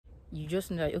You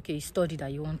just know that, okay, it's study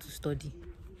that you want to study.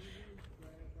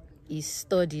 It's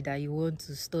study that you want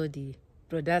to study.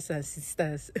 Brothers and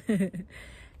sisters,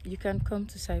 you can come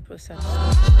to Cyprus and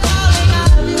study.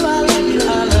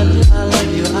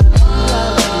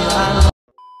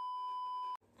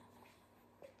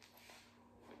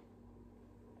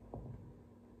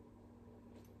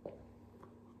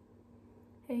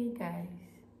 Hey guys,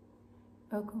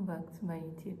 welcome back to my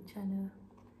YouTube channel.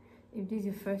 If this is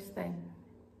your first time,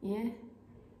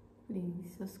 please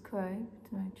subscribe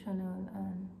to my channel,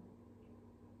 and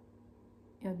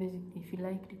basically, if you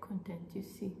like the content you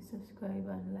see, subscribe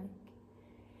and like.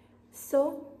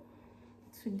 So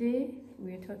today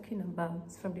we're talking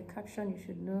about, from the caption you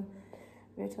should know,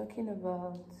 we're talking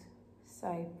about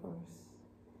Cyprus.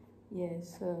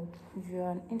 So if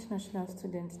you're an international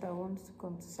student that wants to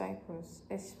come to Cyprus,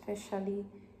 especially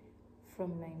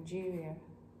from Nigeria,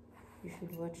 you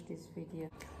should watch this video.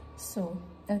 So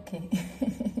okay.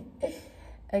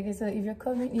 Okay, so if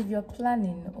you're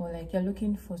planning, or like you're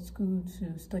looking for school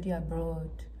to study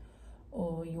abroad,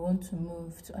 or you want to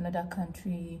move to another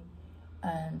country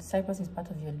and Cyprus is part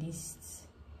of your list,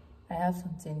 I have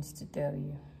some things to tell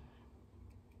you.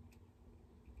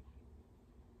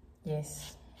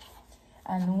 Yes.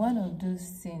 And one of those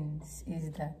things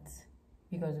is that,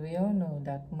 because we all know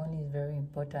that money is very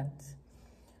important,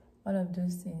 one of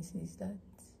those things is that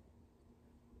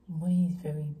money is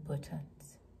very important.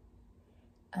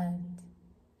 And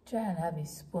try and have a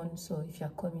sponsor if you're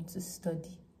coming to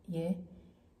study.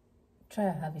 Try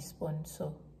and have a sponsor,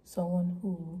 someone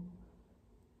who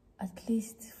at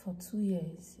least for 2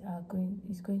 years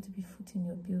is going to be footing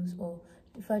your bills, or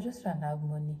if I just try and have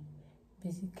money,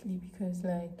 basically, because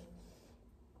like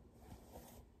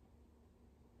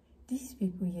these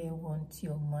people here want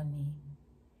your money,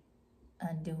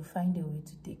 and they will find a way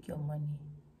to take your money.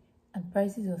 And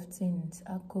prices of things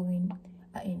are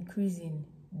increasing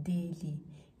daily.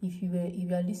 If you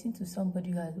are listening to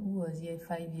somebody who was here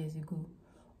 5 years ago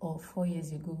or 4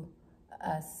 years ago,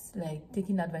 as like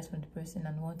taking advice from the person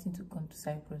and wanting to come to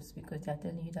Cyprus because they are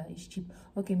telling you that it's cheap.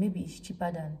 Okay, maybe it's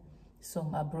cheaper than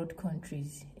some abroad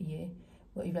countries,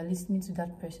 but if you are listening to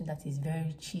that person that is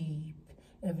very cheap,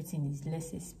 everything is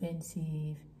less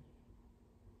expensive,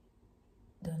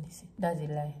 don't listen. That's a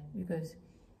lie, because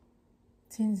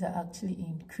things are actually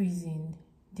increasing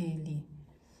daily.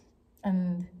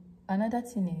 And another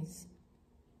thing is,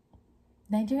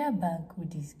 Nigeria Bank will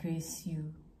disgrace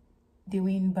you. They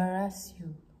will embarrass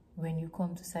you when you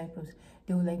come to Cyprus.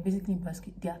 They will like basically embarrass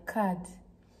you. Their card,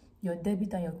 your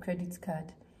debit and your credit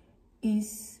card,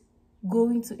 is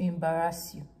going to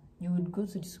embarrass you. You would go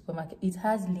to the supermarket. It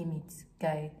has limits,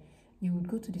 guy. You would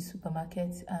go to the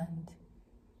supermarket and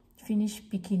finish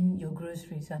picking your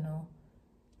groceries and all.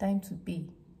 Time to pay.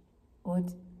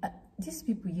 But these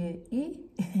people here,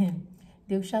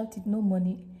 they'll shout it, no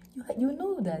money. You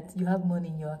know that you have money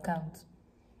in your account,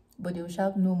 but they'll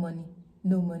shout no money,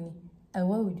 no money. And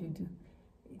what would you do?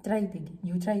 Try it again.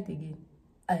 You try it again,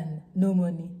 and no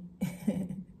money.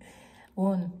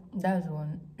 That's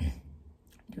one.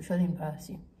 They'll surely embarrass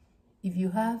you. If you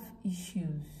have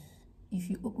issues, if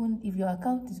your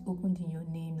account is opened in your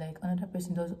name, like another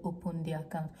person doesn't open their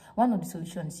account, one of the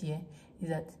solutions here is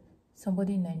that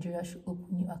somebody in Nigeria should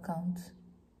open your account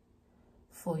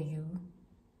for you.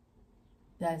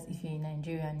 That's if you're in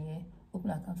Nigeria,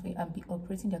 open an account for you and be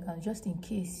operating the account just in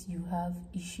case you have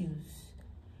issues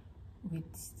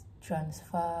with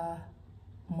transfer,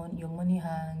 your money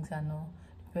hangs and all.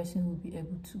 The person will be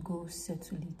able to go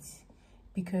settle it,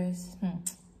 because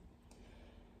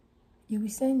you will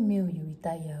send mail, you will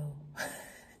tire.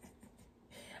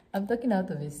 I'm talking out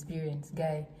of experience,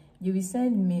 guy. You will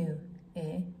send mail,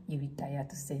 you will tire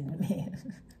to send mail.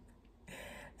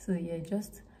 So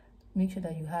just make sure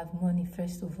that you have money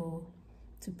first of all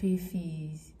to pay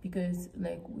fees, because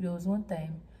like there was one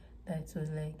time that it was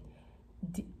like,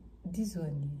 this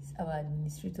one is, our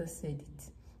administrator said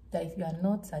it, that if you are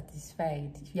not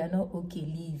satisfied, if you are not okay,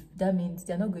 leave. That means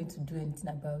they're not going to do anything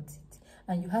about it,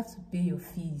 and you have to pay your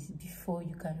fees before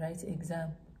you can write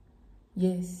exam.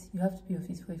 Yes, you have to pay your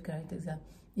fees before you can write exam.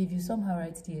 If you somehow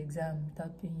write the exam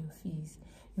without paying your fees,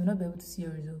 you will not be able to see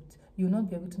your results. You will not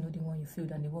be able to know the one you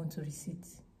failed and the one to receipt.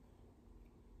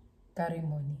 Carry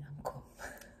money and come.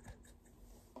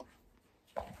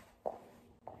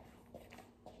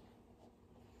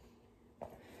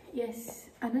 Yes,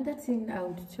 another thing I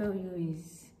would tell you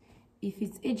is, if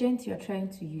it's agent you're trying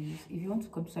to use, if you want to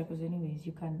come to Cyprus anyways,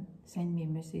 you can send me a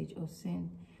message or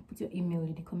put your email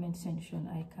in the comment section.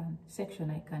 I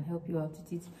can help you out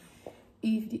with it.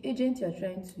 If the agent you're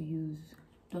trying to use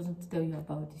doesn't tell you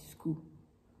about the school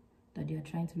that they are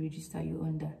trying to register you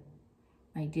under,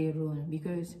 my dear, run,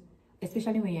 because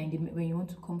especially when you're in the, when you want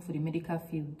to come for the medical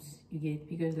fields, you get,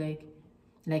 because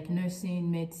like nursing,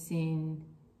 medicine,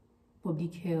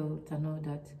 public health and all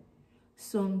that,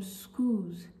 some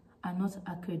schools are not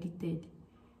accredited.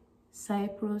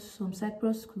 Some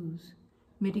Cyprus schools,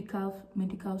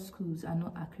 medical schools are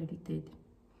not accredited.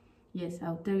 Yes,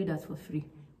 I'll tell you that for free.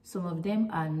 Some of them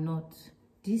are not.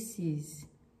 This is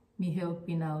me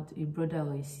helping out a brother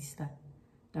or a sister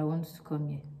that wants to come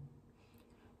here.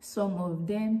 Some of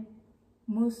them,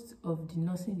 most of the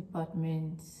nursing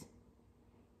departments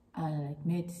and like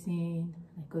medicine,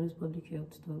 like all those public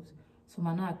health stuff, some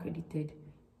are not accredited.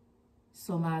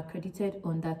 Some are accredited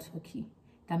under Turkey.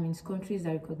 That means countries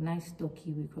that recognize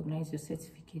Turkey will recognize your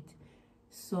certificate.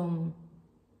 Some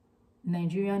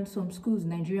schools,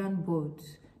 Nigerian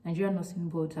nursing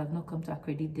boards have not come to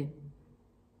accredit them.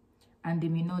 And they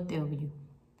may not tell you.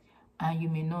 And you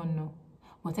may not know.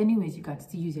 But anyways, you can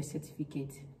still use your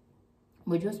certificate.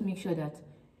 But just make sure that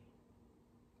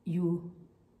you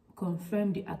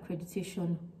confirm the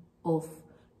accreditation of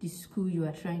the school you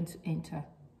are trying to enter.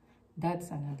 That's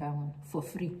another one. For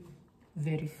free.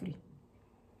 Very free.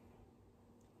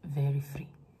 Very free.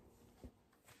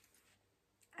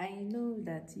 I know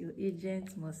that your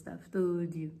agent must have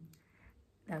told you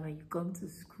that when you come to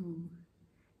school,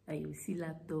 that you see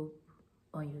laptop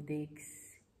on your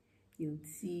decks, they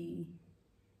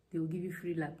will give you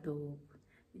free laptop,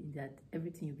 that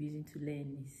everything you'll be using to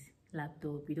learn is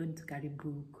laptop, you don't need to carry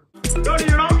book. Don't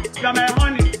you know, you're my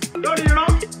honey, don't you know,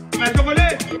 my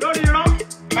chocolate, don't you know,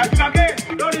 my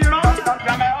spaghetti, don't you know,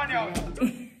 you're my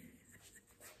honey.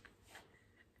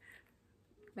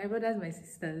 My brothers, my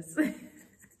sisters.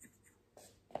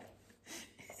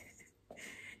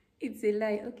 It's a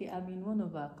lie. Okay, I'm in one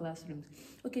of our classrooms.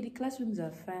 Okay, the classrooms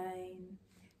are fine,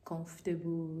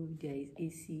 comfortable. There is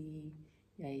AC,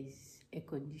 there is air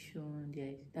condition,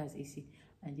 that's AC,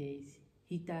 and there is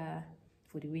heater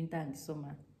for the winter and the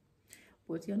summer.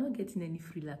 But you're not getting any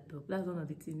free laptop. That's one of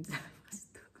the things I was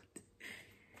told.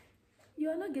 You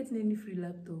are not getting any free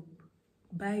laptop.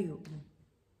 Buy your own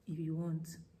if you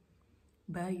want.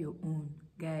 Buy your own,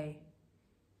 guy,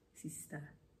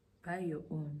 sister. Buy your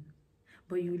own.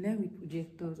 But you learn with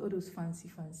projectors, all those fancy.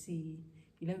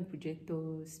 You learn with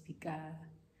projectors, speaker,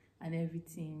 and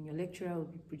everything. Your lecturer will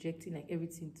be projecting like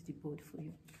everything to the board for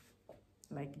you,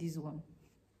 like this one.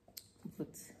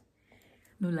 But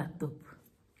no laptop.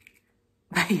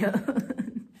 Buy your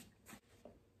own.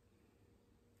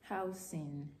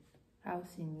 Housing,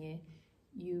 yeah.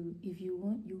 If you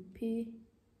want, you pay.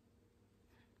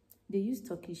 They use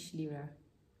Turkish lira.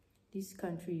 This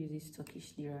country uses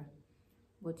Turkish lira.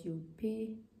 But you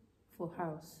pay for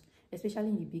house, especially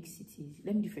in the big cities.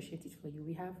 Let me differentiate it for you.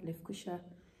 We have Lefkusha,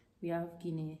 we have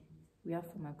Guinea, we have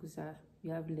Famagusta, we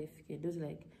have Lefke. Those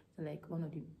are like one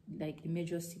of the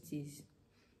major cities.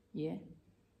 Yeah.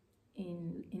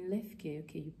 In Lefke,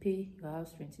 okay, you pay your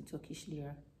house rent in Turkish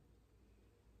lira.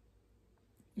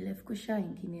 In Lefkusha,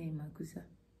 in Guinea, in Magusa,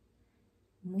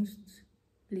 most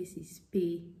places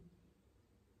pay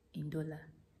in dollar,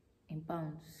 in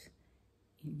pounds,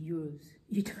 in euros.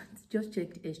 You don't just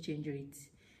check the exchange rates.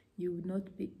 You would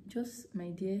not pay. Just, my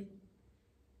dear,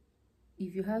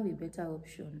 if you have a better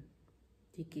option,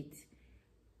 take it.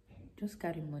 Just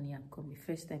carry money and come. The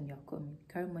first time you are coming,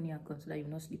 carry money and come so that you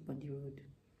will not sleep on the road.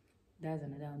 That's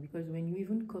another one. Because when you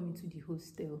even come into the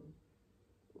hostel,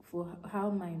 for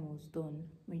how mine was done,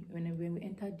 when we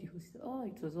entered the hostel, oh,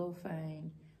 it was all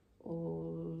fine,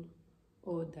 all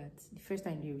that. The first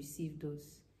time they received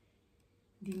us,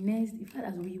 the next, in fact,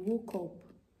 as we woke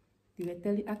up, they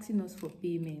were asking us for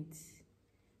payment.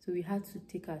 So we had to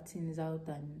take our things out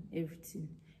and everything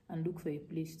and look for a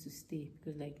place to stay,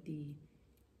 because like the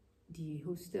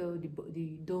hostel,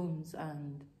 the dorms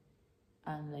and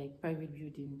like private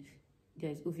buildings,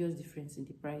 there's obvious difference in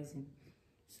the pricing.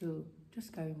 So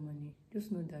just carry money.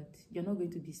 Just know that you're not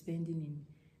going to be spending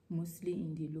mostly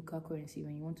in the local currency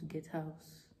when you want to get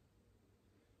house.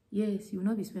 Yes, you will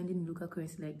not be spending in local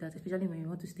currency like that, especially when you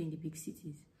want to stay in the big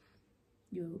cities.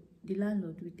 The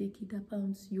landlord will take either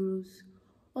pounds, euros,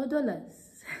 or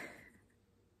dollars.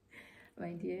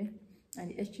 My dear, and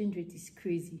the exchange rate is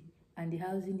crazy, and the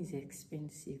housing is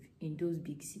expensive in those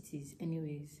big cities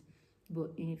anyways.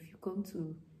 But if you come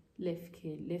to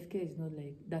Lefke is not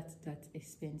like that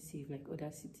expensive like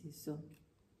other cities. So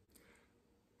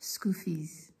school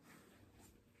fees,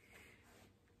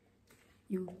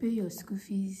 you pay your school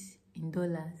fees in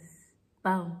dollars,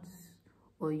 pounds,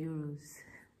 or euros.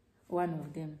 One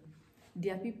of them.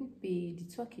 Their people pay, the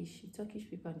Turkish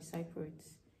people and the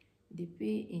Cypriots, they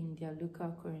pay in their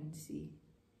local currency.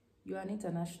 You are an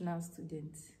international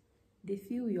student. they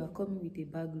feel you are coming with a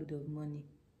bag load of money.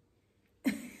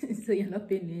 So you're not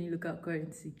paying in any local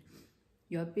currency.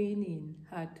 You are paying in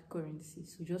hard currency.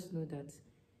 So just know that.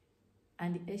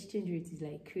 And the exchange rate is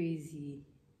like crazy.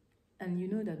 And you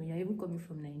know that when you're even coming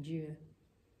from Nigeria,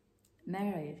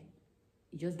 Naira,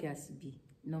 it just gets to be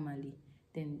normally.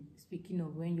 Then speaking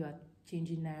of when you are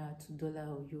changing Naira to dollar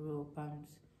or euro or pounds,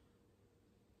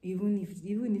 even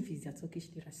if it's a Turkish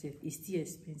lira self, it's still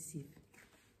expensive.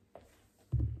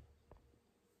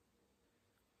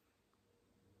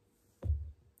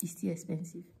 It's still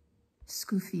expensive.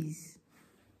 School fees.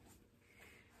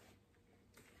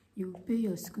 You pay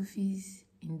your school fees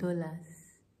in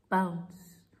dollars, pounds,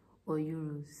 or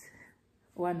euros.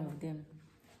 One of them.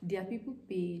 Their people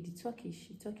pay, the Turkish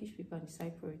people and the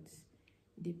Cypriots,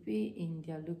 they pay in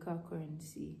their local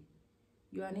currency.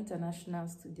 You are an international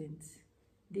student.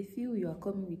 They feel you are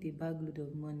coming with a bag load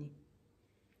of money.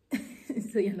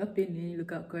 So you're not paying in any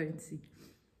local currency.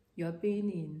 You are paying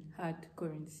in hard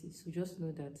currency. So just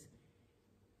know that.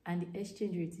 And the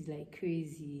exchange rate is like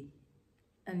crazy.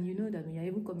 And you know that when you're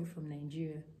even coming from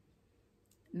Nigeria,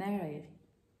 Naira,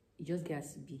 it just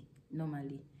gets to be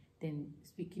normally. Then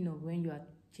speaking of when you are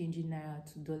changing Naira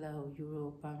to dollar or euro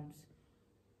or pounds,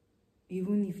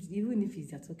 even if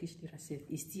it's a Turkish lira self,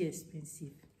 it's still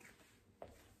expensive.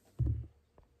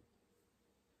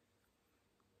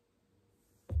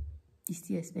 It's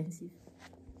still expensive.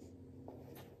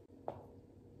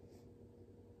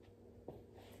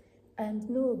 And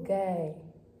no, guy,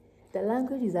 the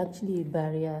language is actually a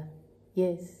barrier.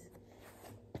 Yes.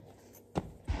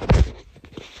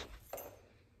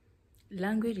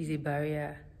 Language is a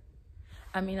barrier.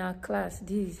 I'm in our class.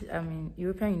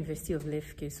 European University of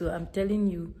Lefke. So I'm telling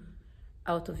you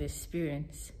out of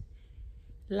experience.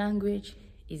 Language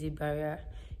is a barrier.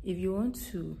 If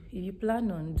you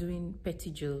plan on doing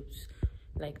petty jobs,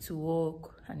 like to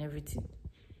work and everything,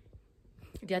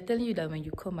 they are telling you that when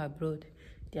you come abroad,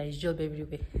 there is job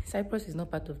everywhere. Cyprus is not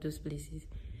part of those places,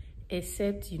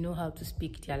 except you know how to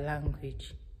speak their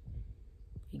language.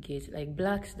 You get, like,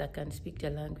 blacks that can speak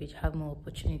their language have more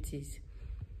opportunities.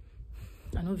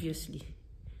 And obviously,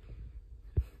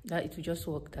 that it will just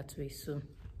work that way. So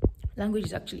language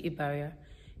is actually a barrier,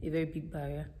 a very big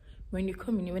barrier. When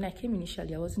I came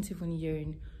initially, I wasn't even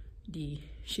hearing the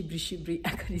shibri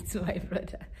according to my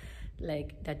brother,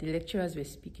 like that the lecturers were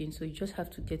speaking. So you just have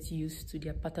to get used to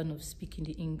their pattern of speaking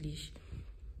the English.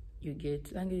 You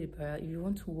get language barrier. If you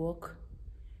want to work,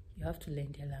 you have to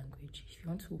learn their language. If you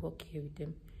want to work here with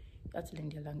them, you have to learn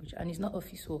their language. And it's not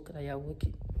office work that you're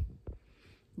working.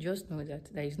 Just know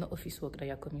that there is no office work that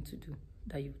you're coming to do,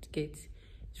 that you would get.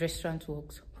 Restaurant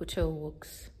works, hotel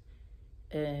works,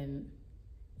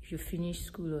 if you finish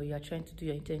school or you are trying to do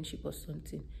your internship or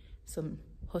something, some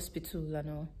hospital and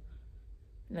all.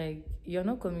 Like, you're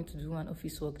not coming to do an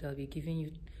office work that will be giving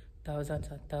you thousands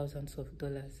and thousands of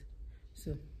dollars.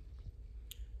 So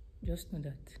just know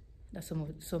that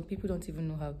some people don't even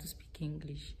know how to speak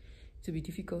English. It will be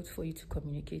difficult for you to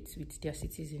communicate with their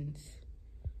citizens,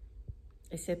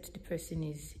 except the person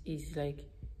is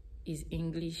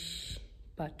English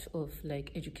part of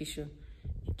like education.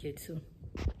 You get, so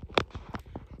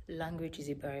language is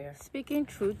a barrier. Speaking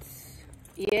truths,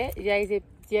 yeah, there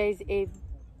is a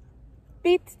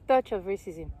bit touch of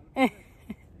racism.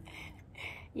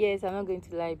 Yes, I'm not going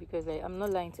to lie, because I'm not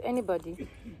lying to anybody.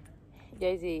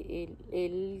 There is a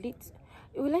little,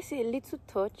 will I say a little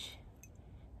touch?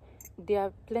 There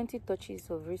are plenty touches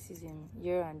of racism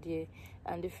here and there.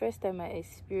 And the first time I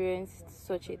experienced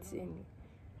such a thing,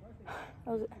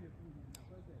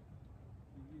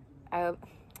 I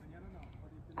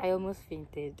almost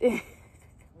fainted.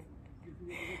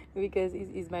 Because it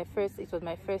was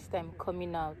my first time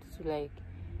coming out to like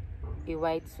a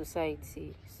white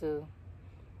society. So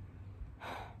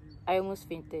I almost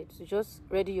fainted. So just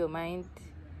ready your mind,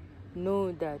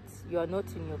 know that you are not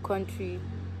in your country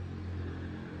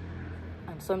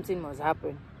and something must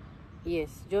happen. Yes,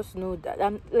 just know that.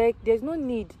 Like, there's no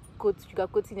need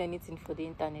sugarcoating anything for the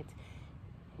internet.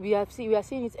 We are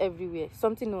seeing it everywhere.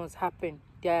 Something must happen.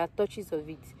 There are touches of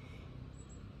it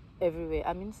everywhere.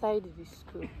 I'm inside the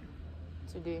school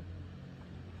today.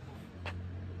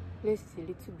 Place is a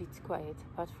little bit quiet,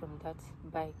 apart from that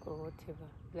bike or whatever.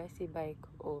 Will I say bike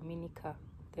or mini car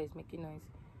that is making noise?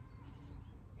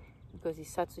 Because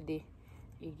it's Saturday,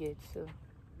 you get, so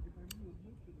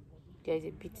there is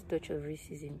a bit touch of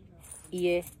racism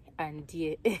here and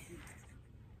there.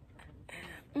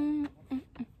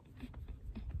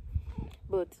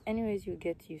 But anyways, you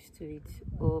get used to it.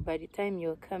 Or by the time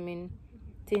you're coming,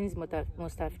 things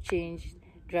must have changed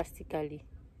drastically,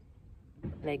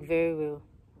 like very well.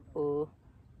 Or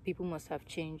people must have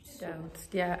changed. So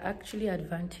there are actually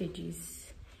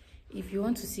advantages. If you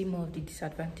want to see more of the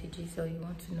disadvantages, or you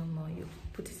want to know more, you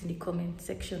put it in the comment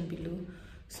section below,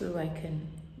 so I can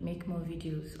make more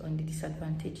videos on the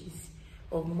disadvantages,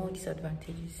 or more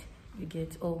disadvantages you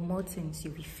get, or more things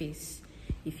you will face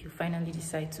if you finally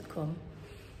decide to come.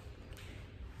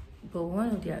 But one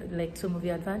of the, some of the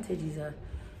advantages are,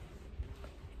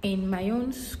 in my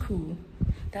own school,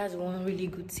 that's one really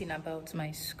good thing about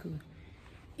my school,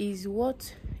 is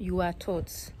what you are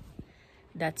taught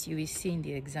that you will see in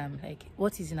the exam. Like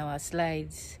what is in our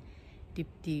slides,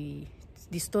 the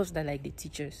stuff that like the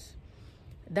teachers,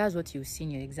 that's what you see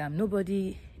in your exam.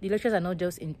 The lecturers are not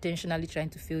just intentionally trying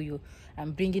to fail you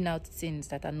and bringing out things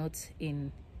that are not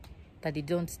in, that they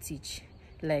don't teach,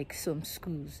 like some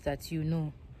schools that you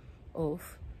know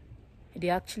of. They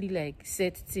actually like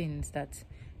set things that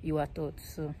you are taught.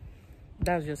 So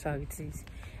that's just how it is.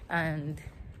 And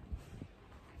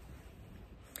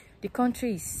the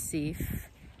country is safe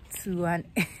to an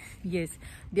yes,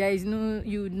 there is no,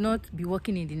 you would not be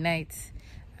walking in the night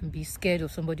and be scared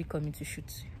of somebody coming to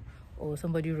shoot you, or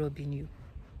somebody robbing you,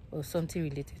 or something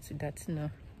related to that. No,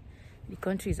 the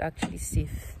country is actually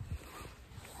safe.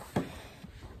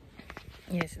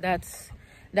 Yes,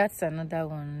 that's another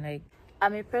one. Like,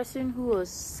 I'm a person who was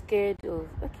scared of,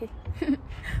 okay,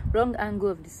 wrong angle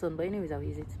of the sun, but anyways, I'll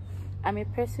use it. I'm a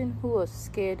person who was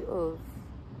scared of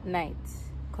night,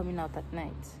 coming out at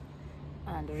night,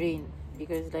 and rain,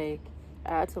 because like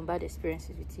I had some bad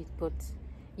experiences with it. But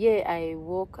yeah, I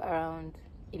walk around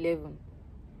 11,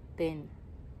 then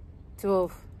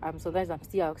 12. Sometimes I'm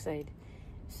still outside.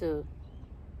 So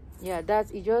yeah,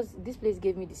 that's it. Just this place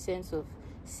gave me the sense of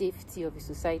safety of the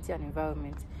society and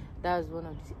environment. That's one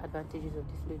of the advantages of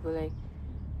this place. But like,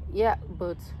 yeah,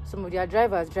 but some of their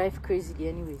drivers drive crazily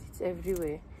anyways. It's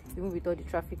everywhere, even with all the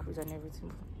traffic rules and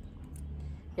everything.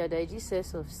 Yeah, there is this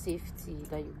sense of safety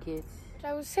that you get.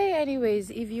 I would say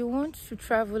anyways, if you want to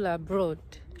travel abroad,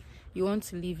 you want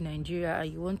to leave Nigeria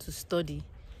and you want to study,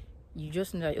 you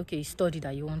just know that, okay, study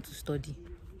that you want to study.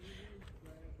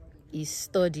 It's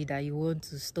study that you want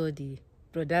to study,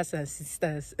 brothers and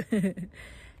sisters.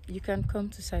 You can come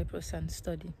to Cyprus and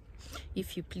study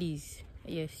if you please.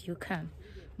 Yes, you can,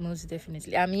 most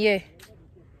definitely. I'm here,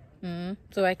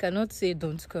 so I cannot say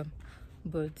don't come,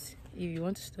 but if you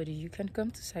want to study, you can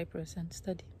come to Cyprus and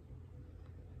study.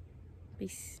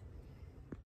 Peace.